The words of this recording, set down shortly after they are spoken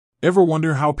Ever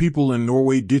wonder how people in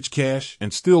Norway ditch cash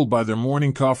and still buy their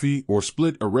morning coffee or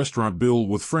split a restaurant bill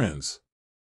with friends?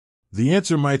 The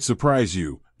answer might surprise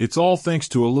you. It's all thanks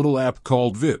to a little app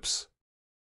called Vipps.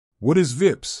 What is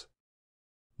Vipps?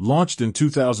 Launched in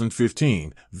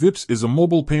 2015, Vipps is a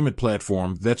mobile payment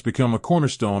platform that's become a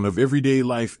cornerstone of everyday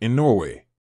life in Norway.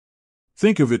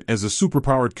 Think of it as a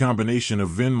superpowered combination of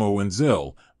Venmo and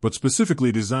Zelle, but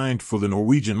specifically designed for the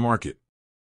Norwegian market.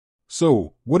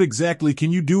 So, what exactly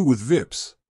can you do with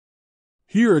Vipps?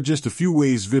 Here are just a few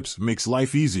ways Vipps makes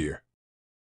life easier.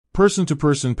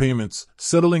 Person-to-person payments,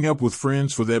 settling up with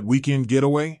friends for that weekend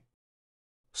getaway?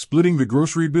 Splitting the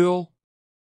grocery bill?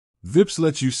 Vipps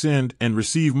lets you send and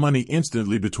receive money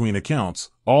instantly between accounts,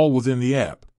 all within the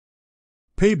app.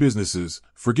 Pay businesses,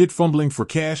 forget fumbling for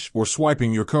cash or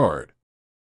swiping your card.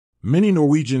 Many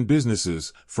Norwegian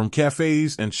businesses, from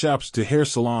cafes and shops to hair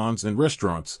salons and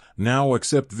restaurants, now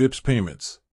accept Vipps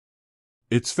payments.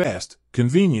 It's fast,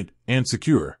 convenient, and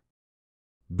secure.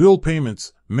 Bill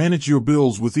payments, manage your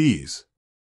bills with ease.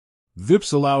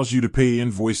 Vipps allows you to pay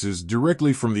invoices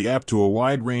directly from the app to a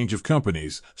wide range of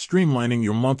companies, streamlining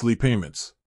your monthly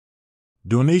payments.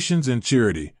 Donations and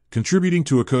charity, contributing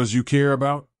to a cause you care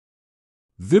about?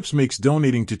 Vipps makes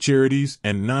donating to charities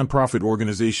and nonprofit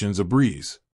organizations a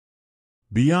breeze.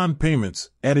 Beyond payments,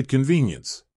 added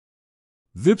convenience.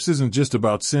 Vipps isn't just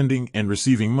about sending and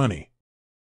receiving money.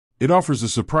 It offers a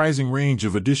surprising range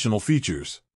of additional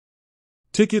features.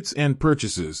 Tickets and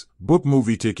purchases, book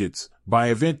movie tickets, buy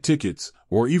event tickets,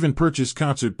 or even purchase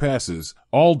concert passes,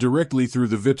 all directly through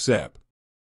the Vipps app.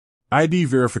 ID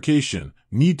verification,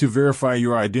 need to verify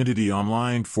your identity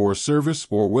online for a service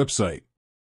or website.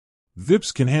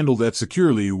 Vipps can handle that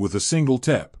securely with a single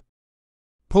tap.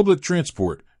 Public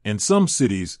transport. In some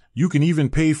cities, you can even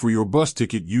pay for your bus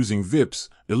ticket using Vipps,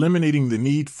 eliminating the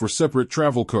need for separate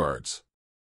travel cards.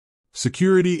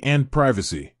 Security and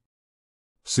privacy.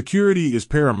 Security is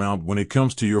paramount when it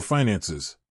comes to your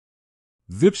finances.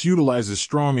 Vipps utilizes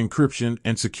strong encryption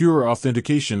and secure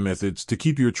authentication methods to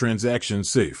keep your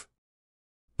transactions safe.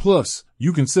 Plus,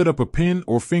 you can set up a PIN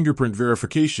or fingerprint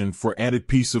verification for added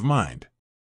peace of mind.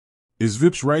 Is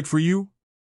Vipps right for you?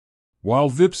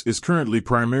 While Vipps is currently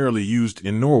primarily used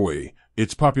in Norway,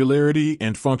 its popularity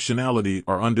and functionality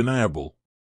are undeniable.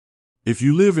 If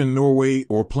you live in Norway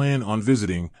or plan on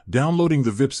visiting, downloading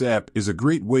the Vipps app is a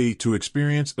great way to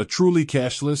experience a truly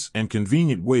cashless and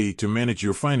convenient way to manage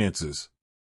your finances.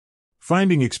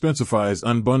 Finding Expensify's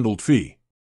unbundled fee.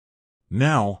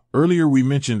 Now, earlier we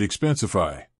mentioned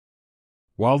Expensify.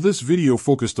 While this video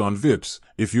focused on Vipps,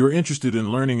 if you're interested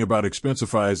in learning about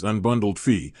Expensify's unbundled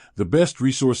fee, the best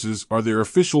resources are their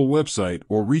official website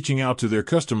or reaching out to their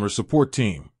customer support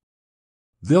team.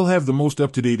 They'll have the most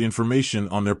up-to-date information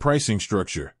on their pricing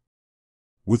structure.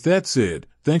 With that said,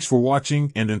 thanks for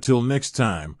watching, and until next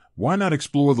time, why not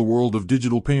explore the world of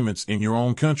digital payments in your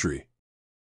own country?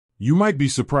 You might be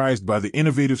surprised by the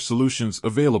innovative solutions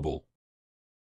available.